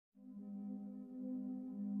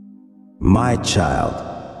My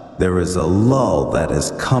child, there is a lull that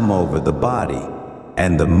has come over the body,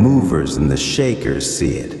 and the movers and the shakers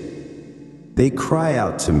see it. They cry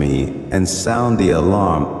out to me and sound the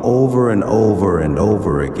alarm over and over and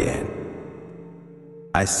over again.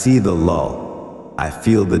 I see the lull. I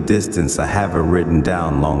feel the distance. I have it written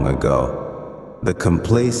down long ago. The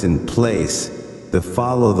complacent place, the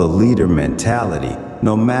follow the leader mentality,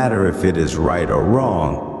 no matter if it is right or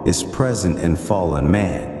wrong, is present in fallen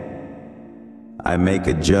man. I make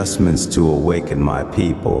adjustments to awaken my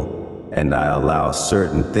people, and I allow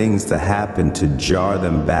certain things to happen to jar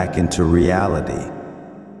them back into reality.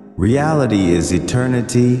 Reality is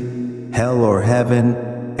eternity, hell or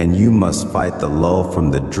heaven, and you must fight the lull from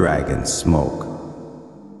the dragon's smoke.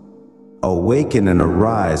 Awaken and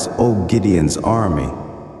arise, O Gideon's army,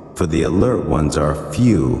 for the alert ones are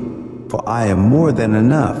few, for I am more than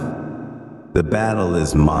enough. The battle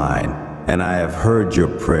is mine, and I have heard your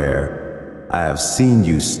prayer. I have seen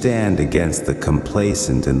you stand against the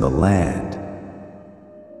complacent in the land.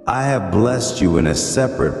 I have blessed you in a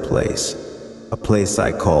separate place, a place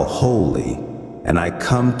I call holy, and I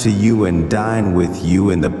come to you and dine with you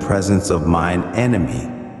in the presence of mine enemy.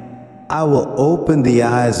 I will open the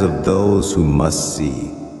eyes of those who must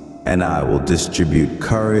see, and I will distribute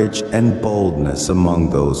courage and boldness among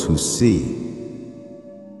those who see.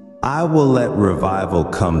 I will let revival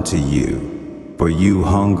come to you, for you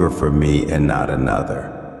hunger for me and not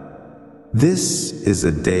another. This is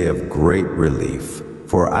a day of great relief,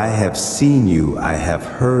 for I have seen you, I have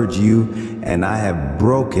heard you, and I have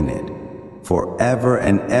broken it. Forever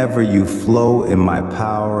and ever you flow in my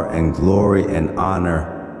power and glory and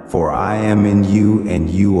honor, for I am in you and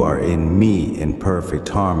you are in me in perfect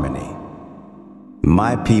harmony.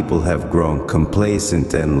 My people have grown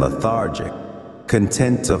complacent and lethargic,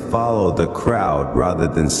 content to follow the crowd rather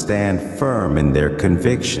than stand firm in their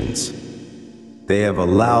convictions. They have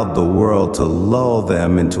allowed the world to lull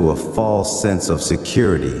them into a false sense of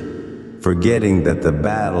security, forgetting that the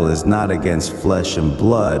battle is not against flesh and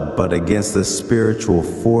blood, but against the spiritual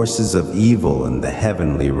forces of evil in the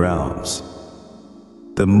heavenly realms.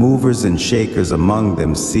 The movers and shakers among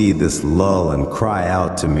them see this lull and cry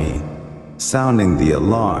out to me, sounding the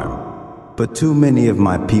alarm. But too many of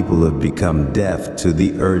my people have become deaf to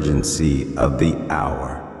the urgency of the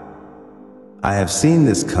hour. I have seen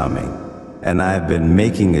this coming, and I have been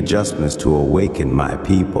making adjustments to awaken my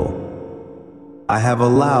people. I have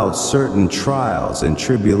allowed certain trials and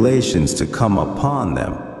tribulations to come upon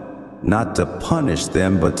them, not to punish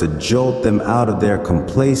them, but to jolt them out of their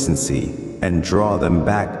complacency and draw them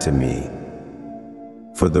back to me.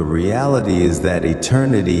 For the reality is that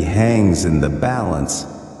eternity hangs in the balance,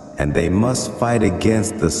 and they must fight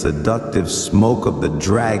against the seductive smoke of the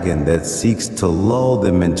dragon that seeks to lull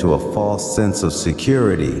them into a false sense of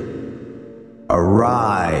security.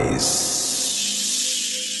 Arise,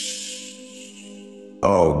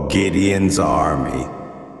 O Gideon's army.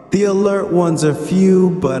 The alert ones are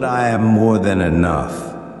few, but I am more than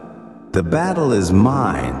enough. The battle is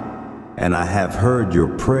mine, and I have heard your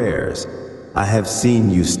prayers. I have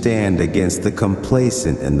seen you stand against the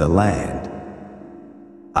complacent in the land.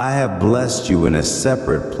 I have blessed you in a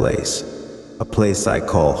separate place, a place I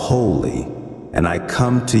call holy, and I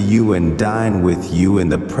come to you and dine with you in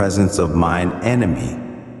the presence of mine enemy.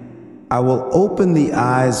 I will open the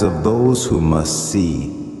eyes of those who must see,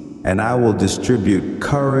 and I will distribute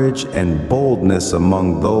courage and boldness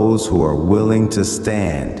among those who are willing to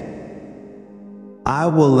stand. I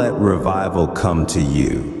will let revival come to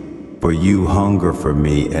you, for you hunger for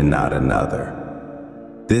me and not another.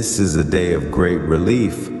 This is a day of great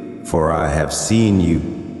relief, for I have seen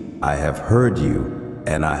you, I have heard you,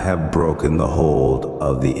 and I have broken the hold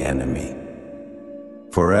of the enemy.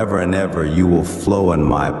 Forever and ever you will flow in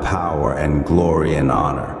my power and glory and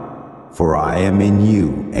honor, for I am in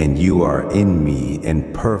you and you are in me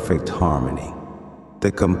in perfect harmony.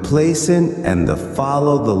 The complacent and the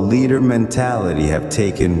follow the leader mentality have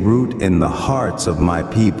taken root in the hearts of my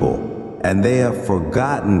people, and they have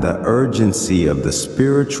forgotten the urgency of the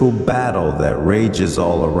spiritual battle that rages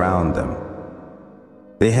all around them.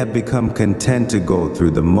 They have become content to go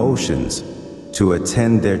through the motions, to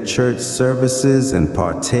attend their church services and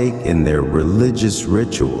partake in their religious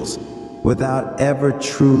rituals, without ever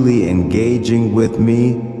truly engaging with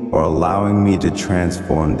me or allowing me to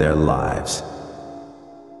transform their lives.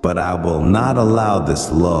 But I will not allow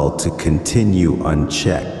this lull to continue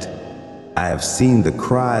unchecked. I have seen the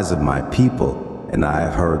cries of my people, and I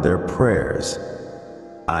have heard their prayers.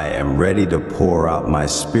 I am ready to pour out my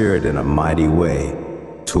spirit in a mighty way,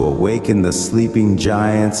 to awaken the sleeping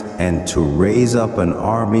giants, and to raise up an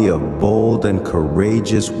army of bold and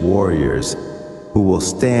courageous warriors who will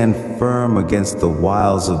stand firm against the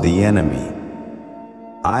wiles of the enemy.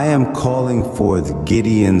 I am calling forth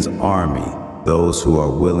Gideon's army, those who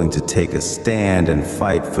are willing to take a stand and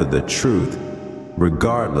fight for the truth,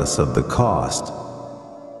 regardless of the cost.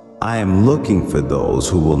 I am looking for those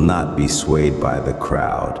who will not be swayed by the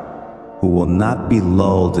crowd, who will not be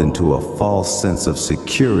lulled into a false sense of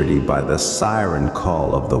security by the siren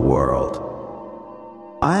call of the world.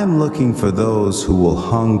 I am looking for those who will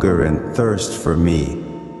hunger and thirst for me,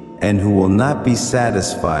 and who will not be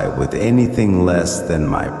satisfied with anything less than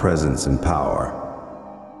my presence and power.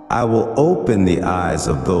 I will open the eyes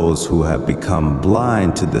of those who have become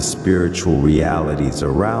blind to the spiritual realities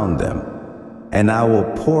around them, and I will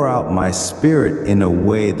pour out my spirit in a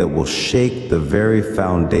way that will shake the very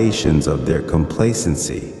foundations of their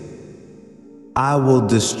complacency. I will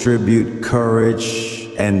distribute courage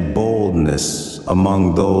and boldness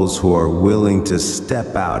among those who are willing to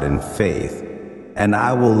step out in faith, and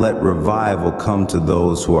I will let revival come to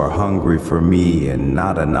those who are hungry for me and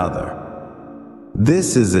not another.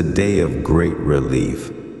 This is a day of great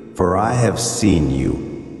relief, for I have seen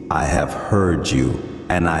you, I have heard you,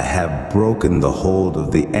 and I have broken the hold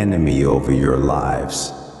of the enemy over your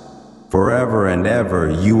lives. Forever and ever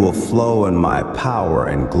you will flow in my power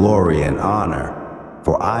and glory and honor,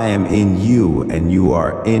 for I am in you and you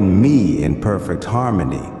are in me in perfect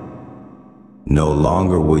harmony. No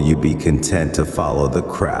longer will you be content to follow the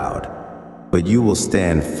crowd, but you will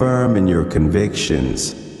stand firm in your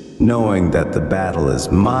convictions, knowing that the battle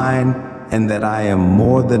is mine and that I am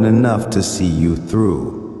more than enough to see you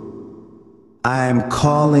through. I am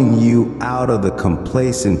calling you out of the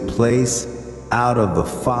complacent place, out of the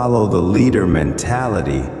follow the leader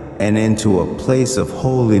mentality, and into a place of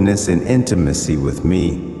holiness and intimacy with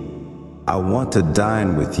me. I want to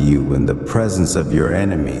dine with you in the presence of your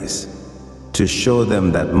enemies, to show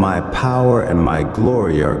them that my power and my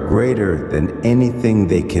glory are greater than anything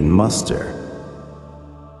they can muster.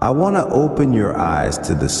 I want to open your eyes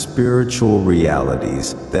to the spiritual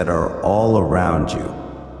realities that are all around you,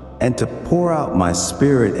 and to pour out my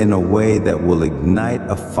spirit in a way that will ignite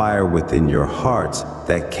a fire within your hearts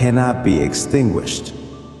that cannot be extinguished.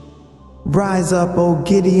 Rise up, O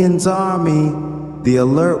Gideon's army! The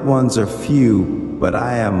alert ones are few, but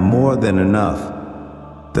I am more than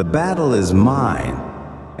enough. The battle is mine,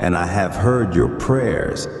 and I have heard your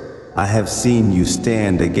prayers. I have seen you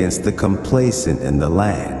stand against the complacent in the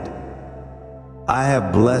land. I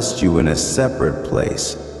have blessed you in a separate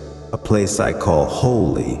place, a place I call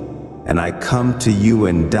holy, and I come to you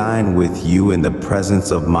and dine with you in the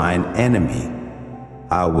presence of mine enemy.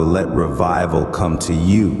 I will let revival come to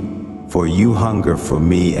you, for you hunger for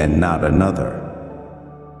me and not another.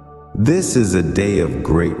 This is a day of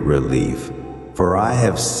great relief, for I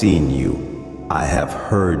have seen you, I have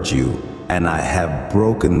heard you, and I have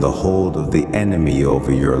broken the hold of the enemy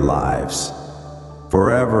over your lives.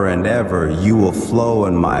 Forever and ever you will flow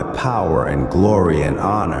in my power and glory and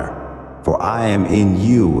honor, for I am in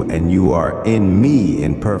you and you are in me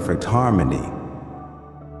in perfect harmony.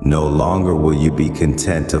 No longer will you be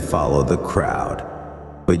content to follow the crowd,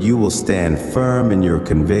 but you will stand firm in your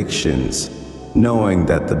convictions, knowing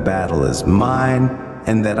that the battle is mine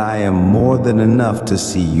and that I am more than enough to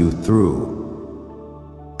see you through.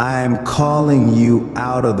 I am calling you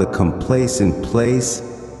out of the complacent place,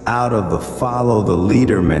 out of the follow the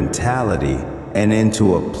leader mentality, and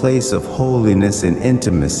into a place of holiness and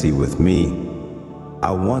intimacy with me. I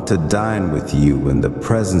want to dine with you in the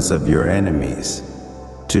presence of your enemies,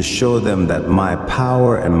 to show them that my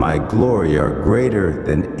power and my glory are greater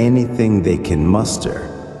than anything they can muster.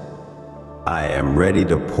 I am ready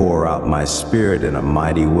to pour out my spirit in a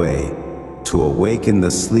mighty way, to awaken the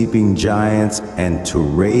sleeping giants and to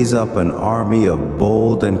raise up an army of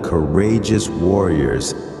bold and courageous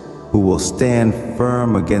warriors who will stand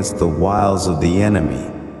firm against the wiles of the enemy.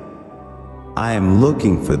 I am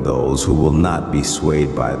looking for those who will not be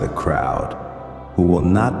swayed by the crowd, who will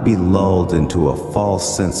not be lulled into a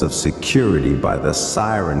false sense of security by the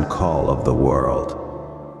siren call of the world.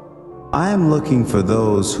 I am looking for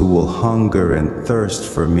those who will hunger and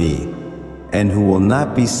thirst for me, and who will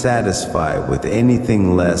not be satisfied with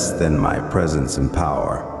anything less than my presence and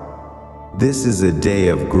power. This is a day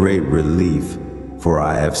of great relief, for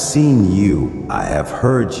I have seen you, I have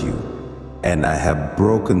heard you, and I have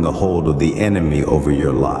broken the hold of the enemy over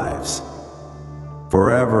your lives.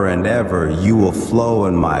 Forever and ever you will flow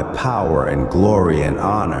in my power and glory and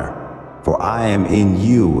honor, for I am in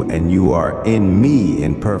you and you are in me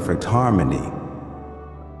in perfect harmony.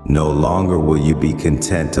 No longer will you be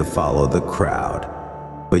content to follow the crowd,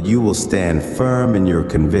 but you will stand firm in your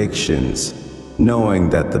convictions, knowing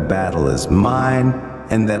that the battle is mine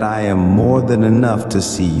and that I am more than enough to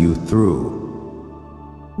see you through.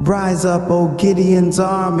 Rise up, O Gideon's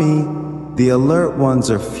army! The alert ones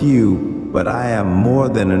are few, but I am more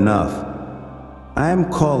than enough. I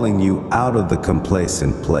am calling you out of the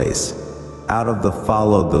complacent place, out of the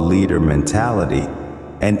follow-the-leader mentality,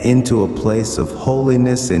 and into a place of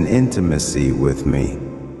holiness and intimacy with me.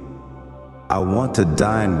 I want to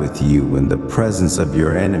dine with you in the presence of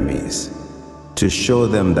your enemies, to show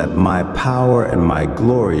them that my power and my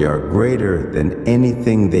glory are greater than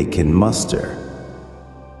anything they can muster.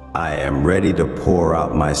 I am ready to pour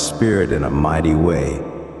out my spirit in a mighty way,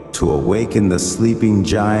 to awaken the sleeping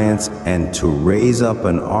giants and to raise up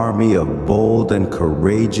an army of bold and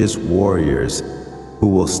courageous warriors who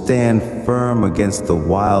will stand firm against the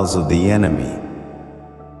wiles of the enemy.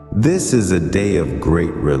 This is a day of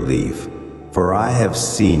great relief, for I have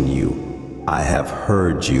seen you, I have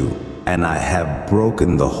heard you, and I have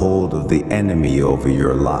broken the hold of the enemy over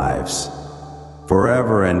your lives.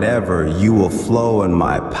 Forever and ever you will flow in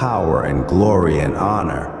my power and glory and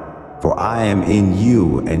honor, for I am in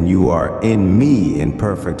you and you are in me in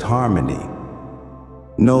perfect harmony.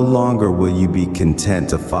 No longer will you be content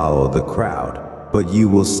to follow the crowd, but you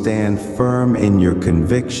will stand firm in your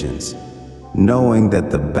convictions, knowing that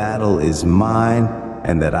the battle is mine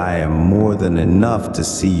and that I am more than enough to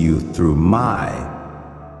see you through. My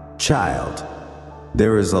child,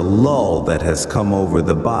 there is a lull that has come over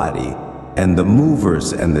the body, and the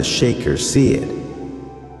movers and the shakers see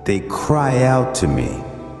it. They cry out to me,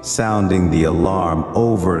 sounding the alarm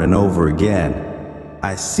over and over again.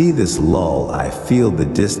 I see this lull, I feel the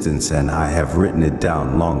distance, and I have written it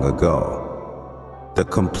down long ago. The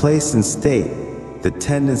complacent state, the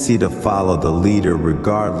tendency to follow the leader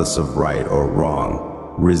regardless of right or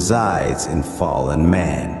wrong, resides in fallen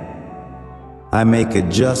man. I make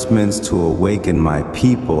adjustments to awaken my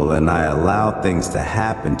people, and I allow things to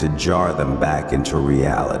happen to jar them back into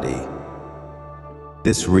reality.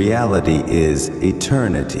 This reality is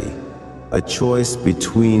eternity, a choice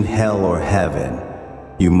between hell or heaven.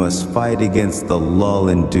 You must fight against the lull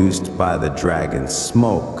induced by the dragon's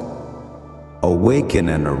smoke. Awaken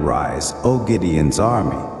and arise, O Gideon's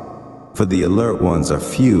army, for the alert ones are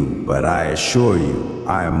few, but I assure you,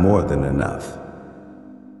 I am more than enough.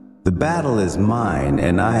 The battle is mine,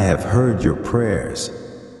 and I have heard your prayers.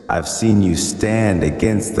 I've seen you stand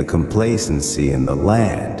against the complacency in the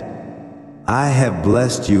land. I have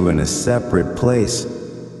blessed you in a separate place,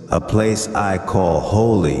 a place I call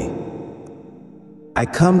holy. I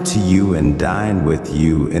come to you and dine with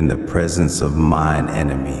you in the presence of mine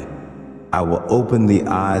enemy. I will open the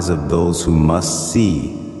eyes of those who must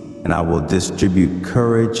see, and I will distribute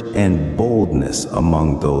courage and boldness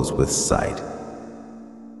among those with sight.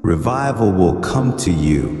 Revival will come to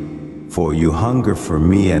you, for you hunger for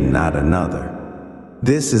me and not another.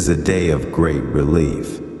 This is a day of great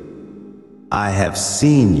relief. I have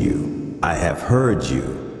seen you, I have heard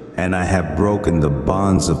you, and I have broken the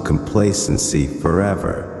bonds of complacency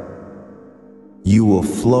forever. You will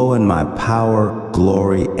flow in my power,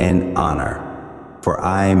 glory, and honor, for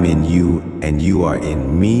I am in you and you are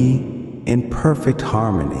in me in perfect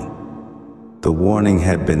harmony. The warning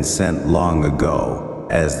had been sent long ago,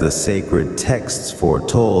 as the sacred texts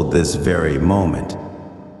foretold this very moment.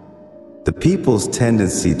 The people's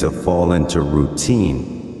tendency to fall into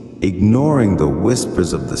routine, ignoring the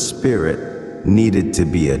whispers of the Spirit, needed to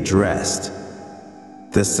be addressed.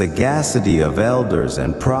 The sagacity of elders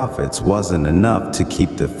and prophets wasn't enough to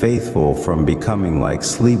keep the faithful from becoming like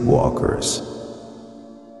sleepwalkers.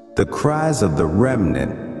 The cries of the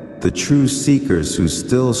remnant, the true seekers who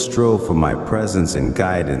still strove for my presence and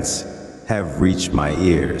guidance, have reached my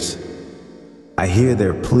ears. I hear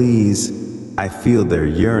their pleas, I feel their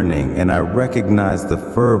yearning, and I recognize the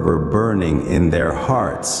fervor burning in their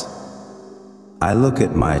hearts. I look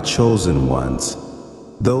at my chosen ones,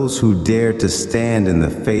 those who dare to stand in the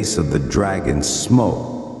face of the dragon's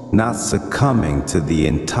smoke, not succumbing to the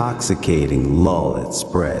intoxicating lull it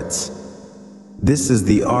spreads. This is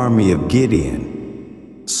the army of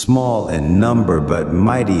Gideon, small in number but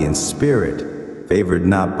mighty in spirit, favored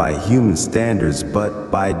not by human standards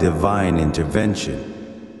but by divine intervention.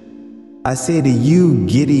 I say to you,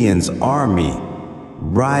 Gideon's army,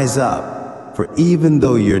 rise up, for even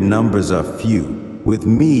though your numbers are few, with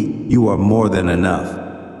me you are more than enough.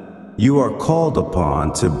 You are called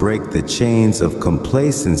upon to break the chains of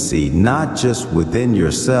complacency, not just within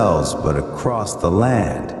yourselves, but across the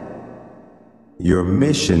land. Your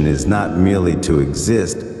mission is not merely to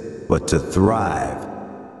exist, but to thrive.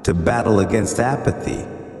 to battle against apathy,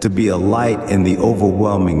 to be a light in the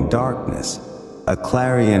overwhelming darkness, a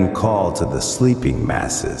clarion call to the sleeping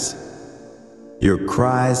masses. Your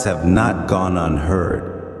cries have not gone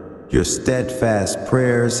unheard. Your steadfast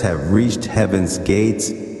prayers have reached heaven's gates,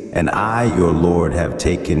 and I, your Lord, have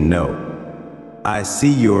taken note. I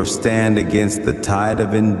see your stand against the tide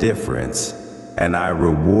of indifference, and I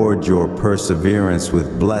reward your perseverance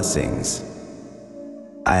with blessings.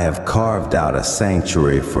 I have carved out a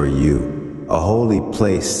sanctuary for you, a holy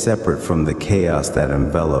place separate from the chaos that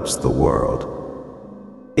envelops the world.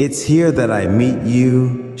 It's here that I meet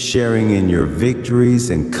you, sharing in your victories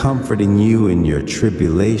and comforting you in your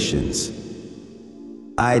tribulations.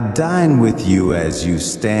 I dine with you as you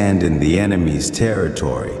stand in the enemy's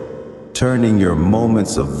territory, turning your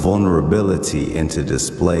moments of vulnerability into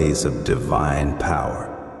displays of divine power.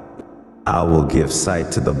 I will give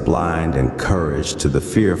sight to the blind and courage to the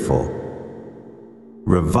fearful.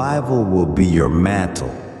 Revival will be your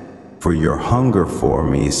mantle, for your hunger for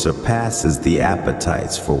me surpasses the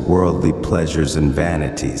appetites for worldly pleasures and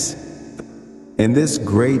vanities. In this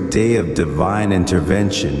great day of divine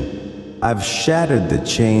intervention, I've shattered the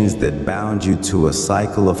chains that bound you to a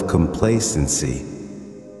cycle of complacency.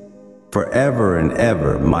 Forever and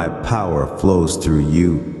ever my power flows through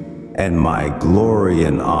you, and my glory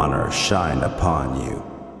and honor shine upon you.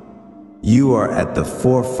 You are at the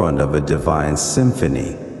forefront of a divine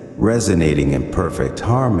symphony, resonating in perfect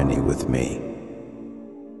harmony with me.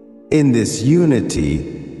 In this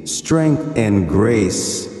unity, strength and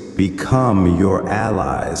grace become your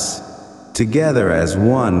allies. Together as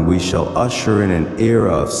one, we shall usher in an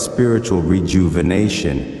era of spiritual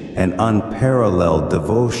rejuvenation and unparalleled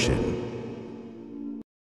devotion.